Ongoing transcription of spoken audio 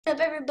What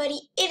up everybody,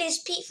 it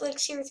is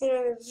PeteFlix here with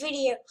another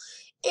video,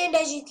 and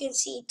as you can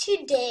see,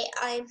 today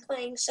I am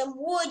playing some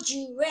Would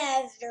You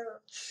Rather.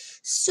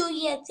 So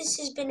yeah, this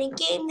has been a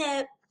game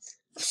that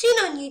I've seen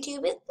on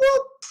YouTube. It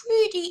looked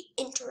pretty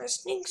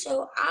interesting,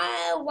 so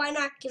why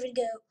not give it a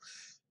go?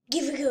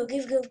 Give it a go,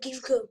 give it a go, give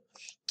it a go.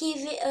 Give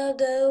it a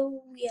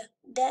go, yeah,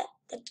 that's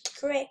the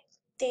correct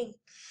thing.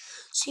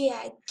 So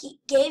yeah, I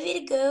gave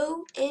it a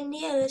go, and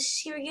yeah,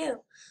 here we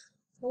go.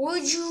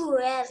 Would you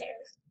rather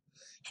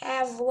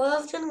have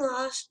loved and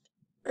lost,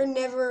 or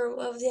never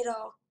loved at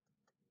all?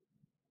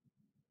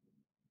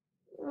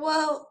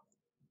 Well,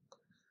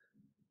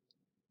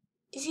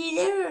 if you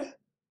never,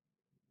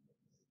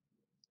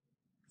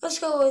 let's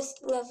go with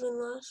loved and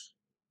lost.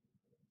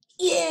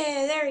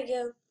 Yeah, there we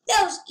go.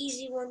 That was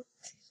easy one.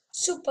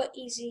 Super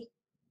easy.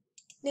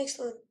 Next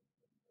one.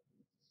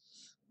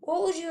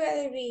 What would you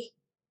rather be?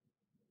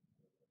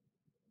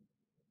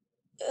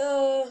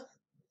 Uh,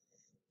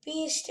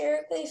 be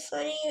hysterically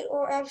funny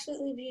or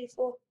absolutely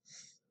beautiful?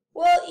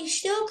 Well, you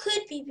still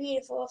could be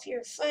beautiful if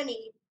you're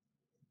funny,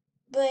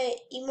 but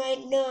you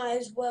might not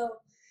as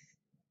well.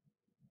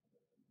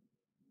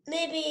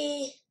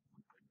 Maybe,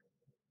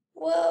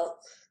 well,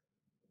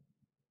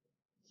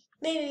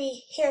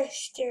 maybe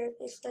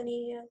hysterically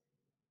funny, yeah.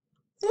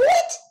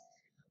 What?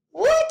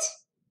 What?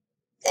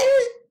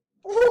 That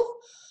was,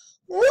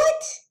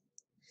 what?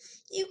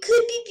 You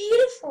could be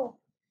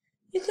beautiful.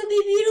 You could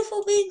be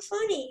beautiful being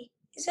funny.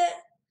 Is that,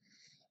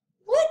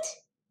 what?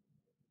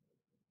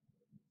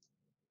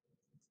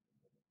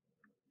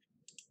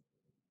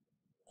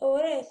 Oh,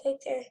 what did I click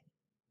there?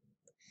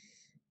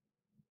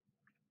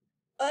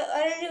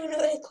 I don't even know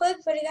what I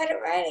clicked, but I got it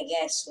right, I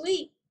guess.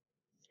 Sweet.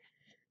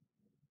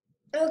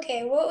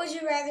 Okay, what would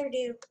you rather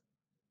do?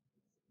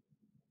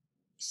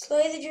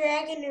 Slay the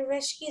dragon or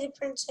rescue the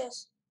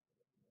princess?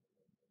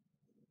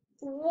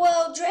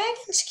 Well,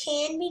 dragons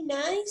can be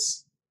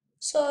nice,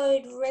 so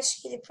I'd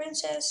rescue the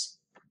princess.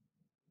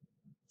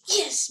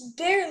 Yes,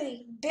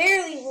 barely,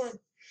 barely won.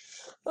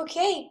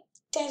 Okay,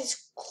 that is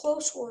a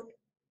close one,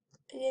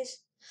 I guess.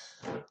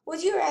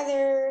 Would you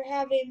rather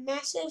have a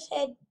massive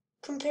head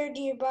compared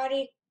to your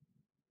body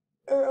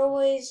or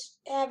always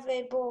have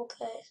a bowl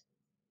cut?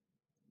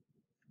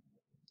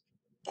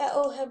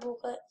 Have bowl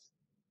cut.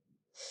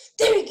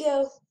 There we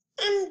go.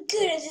 I'm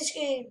good at this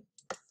game.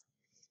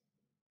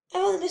 I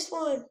only missed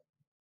one.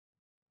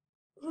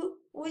 Who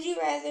would you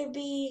rather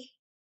be?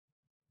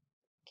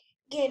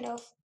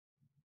 Gandalf?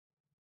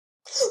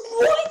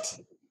 What?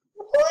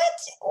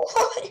 What?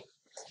 What?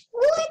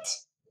 What?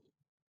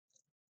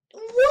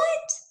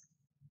 What?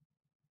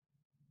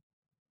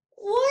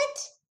 What?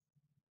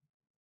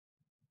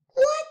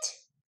 What?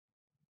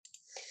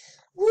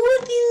 Who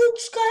would be Luke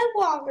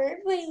Skywalker?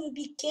 Everybody would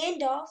be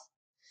Gandalf.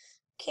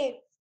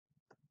 Okay,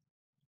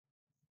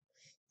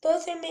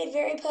 both are made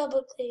very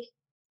publicly.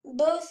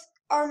 Both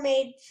are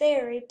made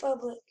very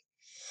public.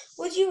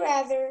 Would you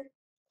rather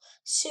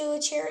sue a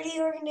charity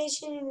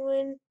organization and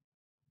win?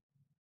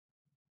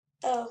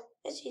 Oh,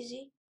 that's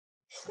easy.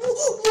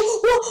 What?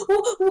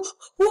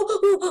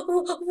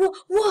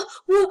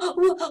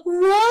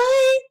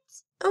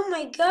 Oh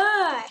my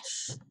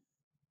gosh.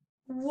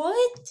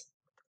 What?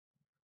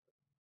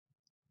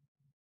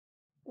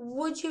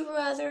 Would you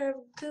rather have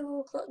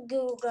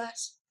Google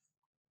Glass?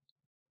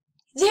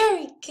 There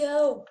we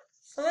go.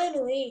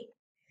 Finally.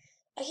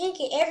 I can't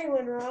get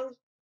everyone wrong.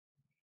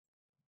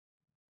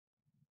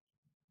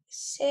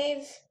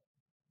 Save.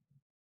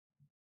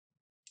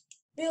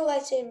 Real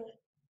lightsaber.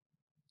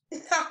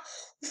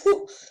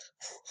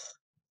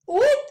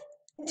 What?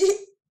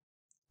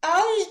 I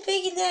was just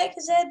picking that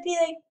because that'd be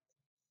like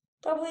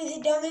probably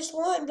the dumbest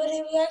one, but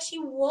it was actually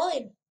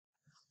one.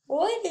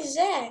 What is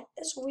that?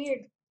 That's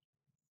weird.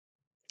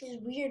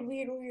 It's weird,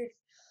 weird, weird.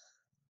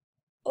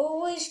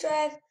 Always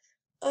drive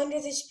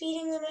under the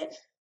speeding limit.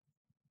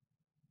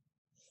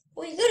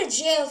 Well, you go to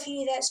jail if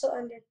you do that, so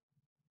under.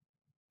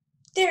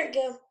 There we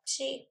go.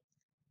 See?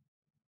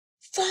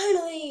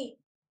 Finally!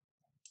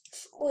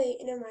 Wait,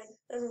 never mind.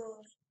 I don't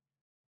know.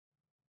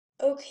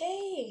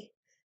 Okay.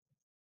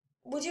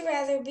 Would you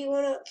rather be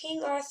one of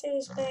King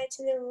Arthur's knights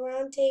in the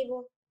Round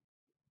Table,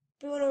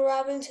 be one of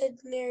Robin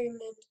Hood's merry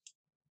men?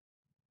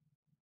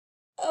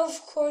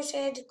 Of course, I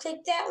had to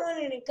click that one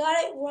and I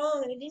got it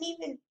wrong. I didn't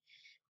even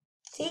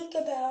think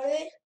about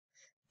it,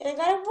 and I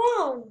got it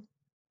wrong.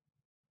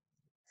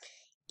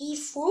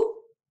 E-fruit?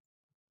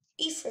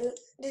 E-fruit,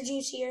 the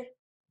juicier.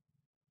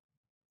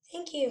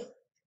 Thank you.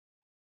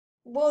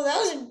 Whoa, that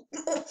was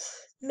a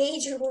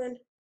major one.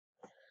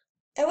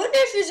 I wonder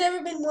if there's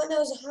ever been one that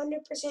was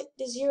 100%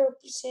 to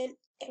 0%.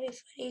 That'd be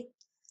funny.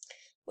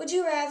 Would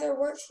you rather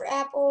work for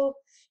Apple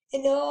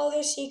and know all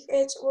their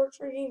secrets, or work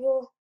for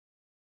Google?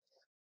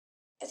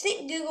 I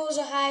think Google's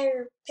a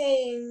higher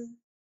paying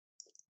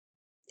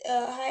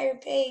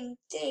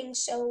thing,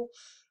 so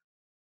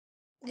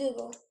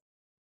Google.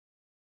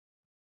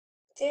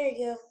 There you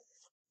go.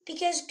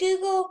 Because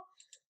Google,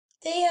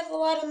 they have a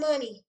lot of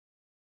money.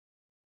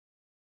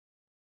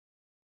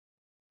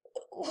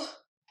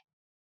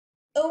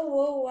 Oh,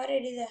 whoa, why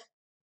did I do that?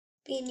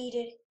 Be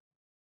needed.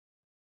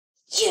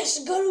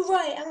 Yes, got it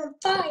right. I'm on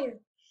fire.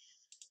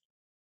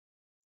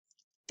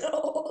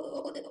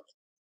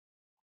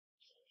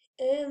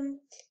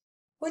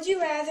 Would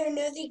you rather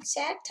know the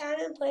exact time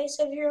and place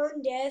of your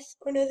own death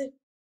or know the...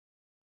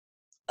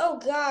 Oh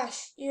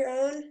gosh, your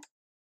own?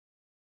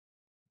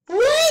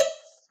 What?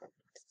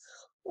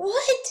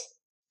 What?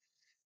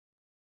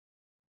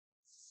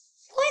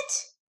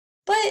 What?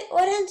 But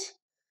what ends?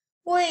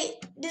 Wait,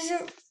 does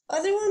your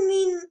other one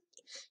mean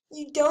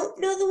you don't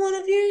know the one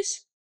of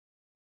yours?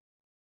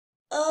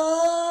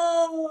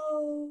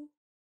 Oh,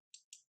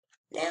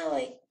 now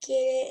I get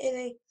it,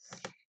 and I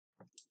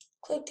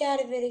clicked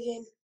out of it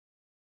again.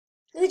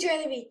 Who would you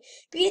rather be?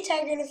 Be a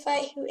tiger in a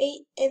fight who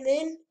ate a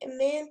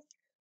man,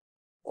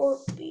 or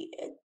be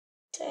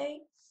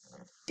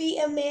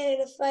a man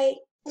in a fight?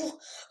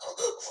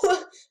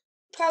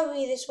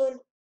 Probably this one.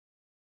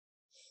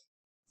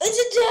 It's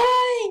a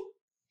tie!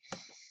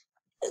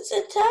 It's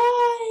a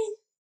tie!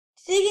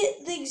 Did they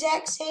get the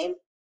exact same?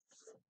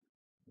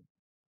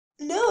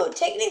 No,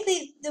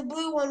 technically the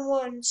blue one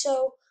won,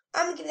 so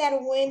I'm gonna give that a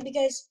win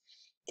because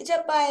it's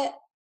up by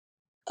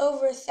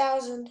over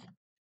 1,000.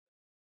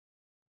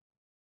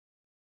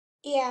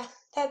 Yeah,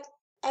 that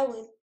I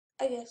win,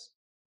 I guess.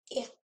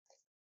 Yeah,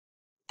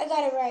 I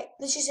got it right.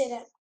 Let's just say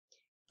that.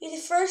 Be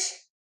the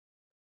first.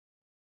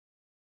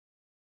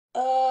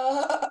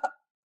 Uh,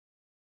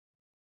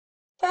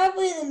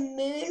 Probably the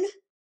moon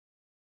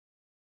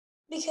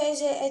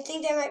because I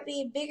think that might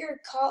be a bigger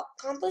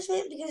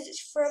accomplishment because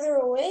it's further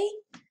away.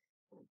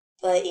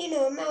 But you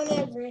know, Mount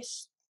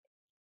Everest.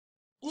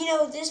 You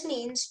know what this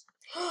means?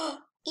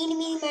 Eeny,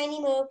 meeny, miny,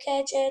 mo,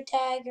 catch a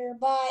tiger,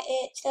 buy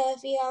it,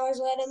 stuffy hours,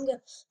 let him go.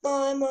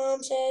 My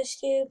mom says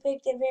to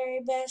pick the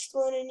very best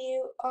one, and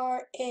you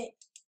are it.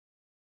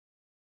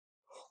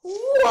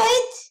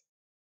 What?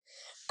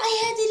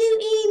 I had to do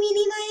eeny,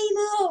 meeny, miny,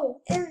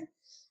 mo, and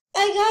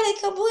I got it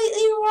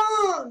completely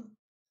wrong.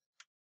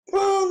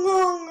 Wrong,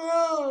 wrong,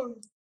 wrong.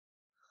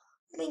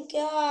 Oh my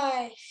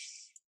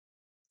gosh.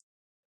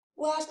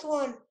 Last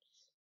one.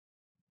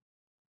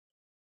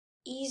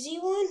 Easy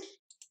one?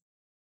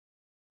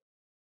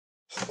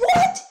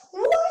 What?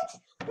 What?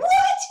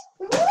 What?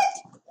 What?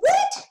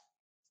 What?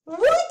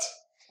 What?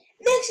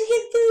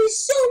 Mexican food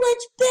is so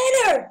much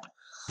better.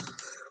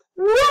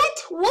 What?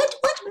 What?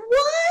 What?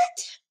 What?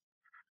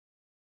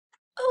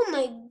 Oh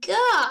my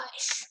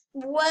gosh.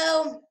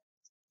 Well,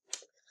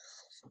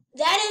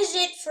 that is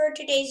it for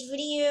today's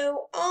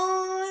video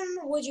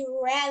on Would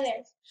You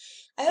Rather.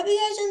 I hope you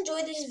guys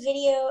enjoyed this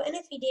video, and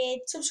if you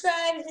did,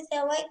 subscribe and hit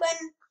that like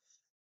button.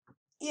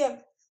 Yeah.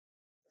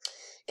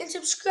 And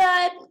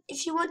subscribe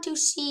if you want to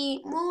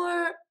see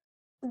more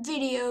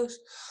videos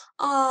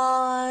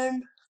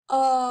on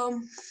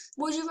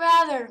Would You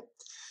Rather.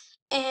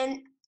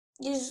 And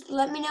just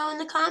let me know in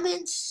the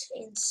comments,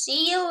 and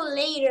see you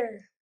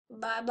later.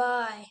 Bye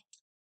bye.